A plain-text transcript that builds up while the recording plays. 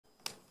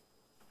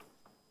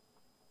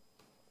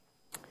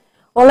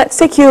Well, let's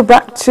take you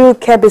back to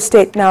Kebbi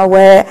State now,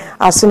 where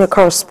our senior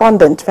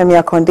correspondent,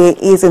 Femi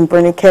Akande, is in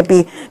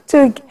BirninKebbi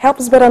to help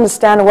us better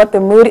understand what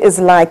the mood is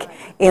like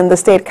in the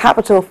state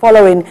capital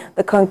following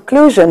the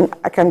conclusion,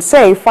 I can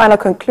say, final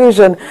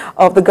conclusion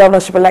of the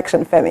governorship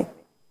election, Femi.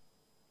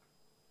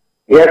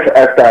 Yes,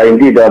 Esther,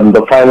 indeed,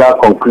 the final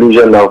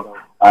conclusion of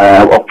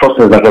a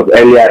process that was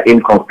earlier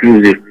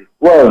inconclusive.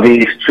 Well,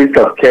 the streets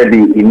of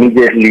Kebbi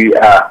immediately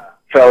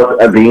felt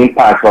the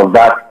impact of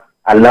that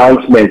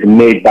announcement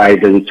made by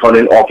the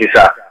returning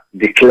officer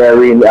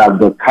declaring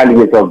the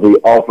candidate of the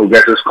All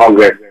Progressives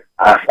Congress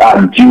as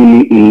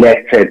duly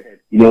elected.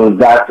 You know,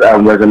 that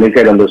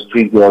resonated on the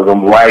street. There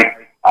was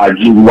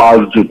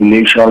wild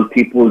jubilation.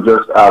 People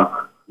just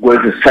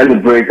going to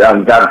celebrate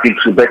that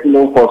victory. But, you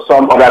know, for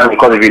some others,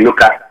 because if you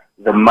look at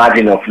the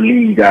margin of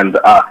lead and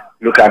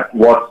look at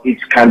what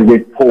each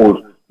candidate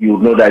polled, you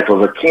know that it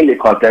was a keenly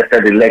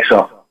contested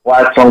election.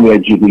 While some were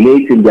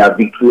jubilating their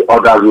victory,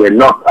 others were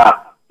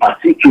not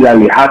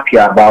particularly happy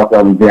about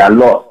their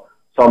loss.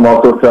 Some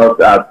also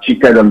felt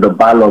cheated on the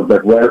ballot,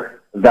 but well,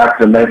 that's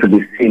meant to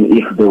be seen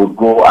if they would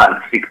go and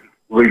seek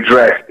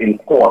redress in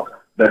court.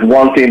 But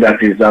one thing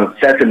that is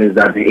certain is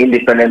that the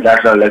Independent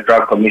National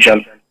Electoral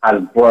Commission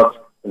has brought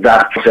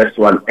that process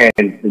to an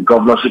end. The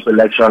governorship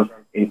election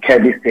in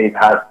Kebbi State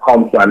has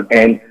come to an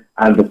end,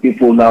 and the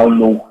people now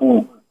know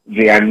who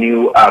their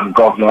new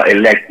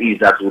governor-elect is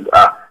that would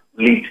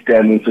lead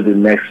them into the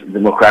next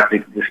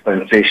democratic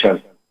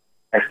dispensation.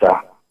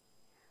 Esther.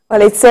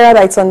 Well, it's Sarah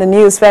that's on the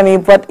news,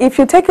 Femi, but if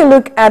you take a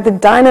look at the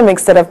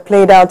dynamics that have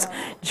played out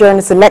during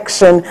this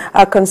election,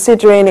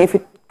 considering if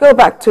you go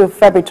back to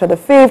February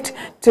 25th,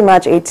 to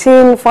March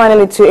 18,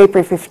 finally to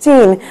April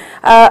 15,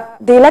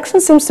 the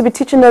election seems to be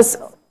teaching us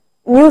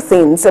new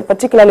things,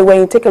 particularly when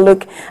you take a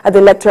look at the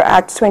Electoral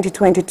Act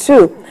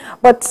 2022.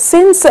 But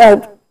since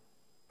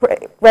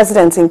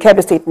residents in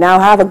Kebbi State now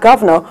have a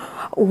governor,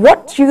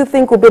 what do you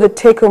think will be the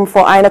take-home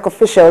for INEC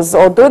officials?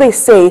 Although they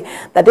say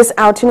that this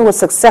outing was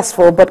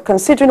successful, but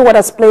considering what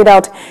has played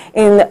out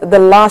in the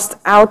last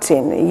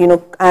outing, you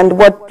know, and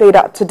what played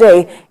out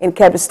today in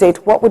Kebbi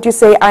State, what would you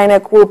say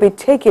INEC will be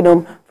taking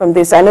home from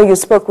this? I know you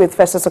spoke with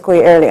Festus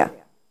Okoye earlier.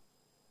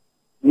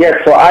 Yes,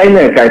 for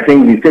INEC, I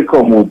think the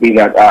take-home will be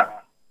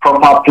that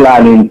proper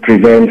planning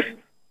prevents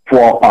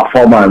poor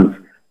performance.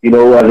 You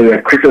know, they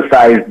were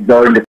criticized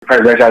during the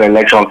presidential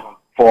election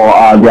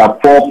for their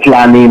poor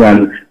planning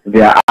and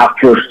their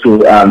approach to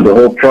the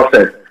whole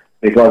process,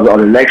 because on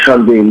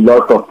election day,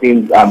 lots of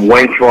things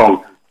went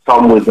wrong,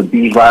 some with the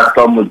beaver,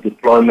 some with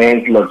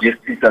deployment,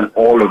 logistics, and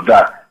all of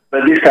that.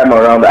 But this time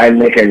around,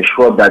 INEC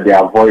ensured that they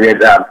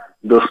avoided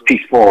those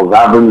pitfalls.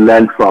 Having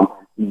learned from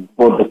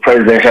both the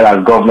presidential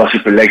and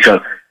governorship elections,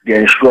 they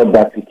ensured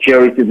that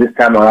security this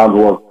time around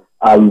was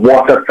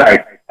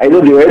watertight. I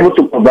know they were able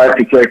to provide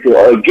security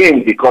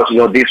again because, you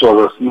know, this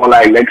was a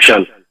smaller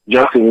election,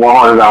 just in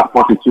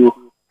 142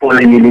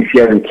 polling units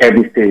here in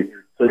Kebbi State.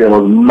 So there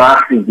was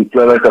massive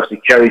deployment of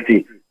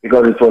security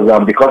because it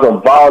was because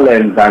of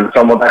violence and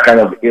some other kind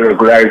of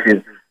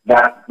irregularities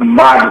that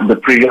marked the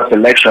previous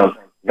election.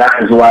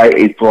 That is why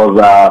it was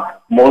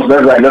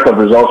that's why a lot of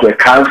results were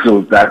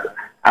cancelled that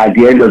at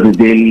the end of the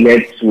day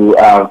led to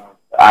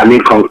an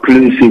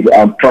inconclusive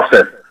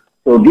process.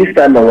 So this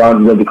time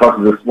around, you know, because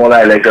of the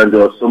smaller election,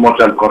 there was so much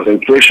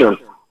concentration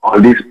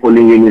on these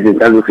polling units in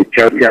terms of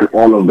security and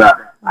all of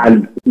that.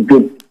 And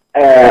the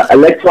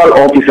electoral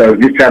officers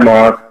this time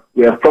around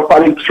were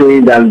properly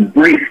trained and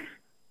briefed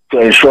to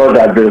ensure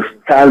that they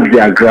stand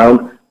their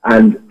ground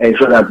and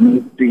ensure that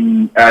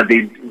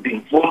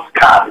the vote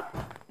cast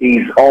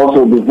is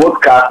also, the vote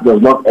cast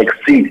does not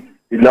exceed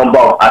the number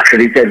of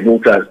accredited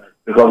voters,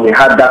 because we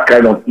had that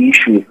kind of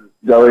issue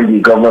during the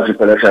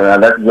governorship election,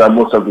 and that is why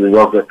most of the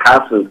results were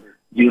cancelled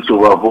due to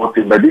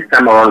voting. But this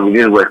time around, we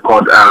didn't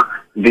record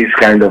this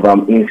kind of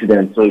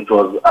incident. So it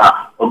was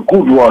a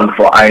good one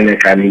for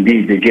INEC, and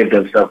indeed they gave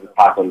themselves a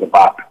pat on the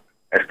back.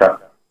 Esther.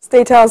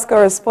 State House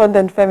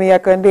correspondent Femi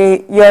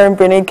Akande, you're in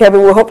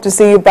BirninKebbi. We hope to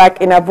see you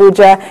back in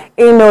Abuja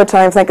in no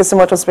time. Thank you so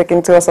much for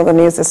speaking to us on the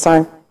news this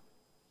time.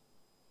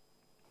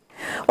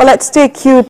 Well, let's take you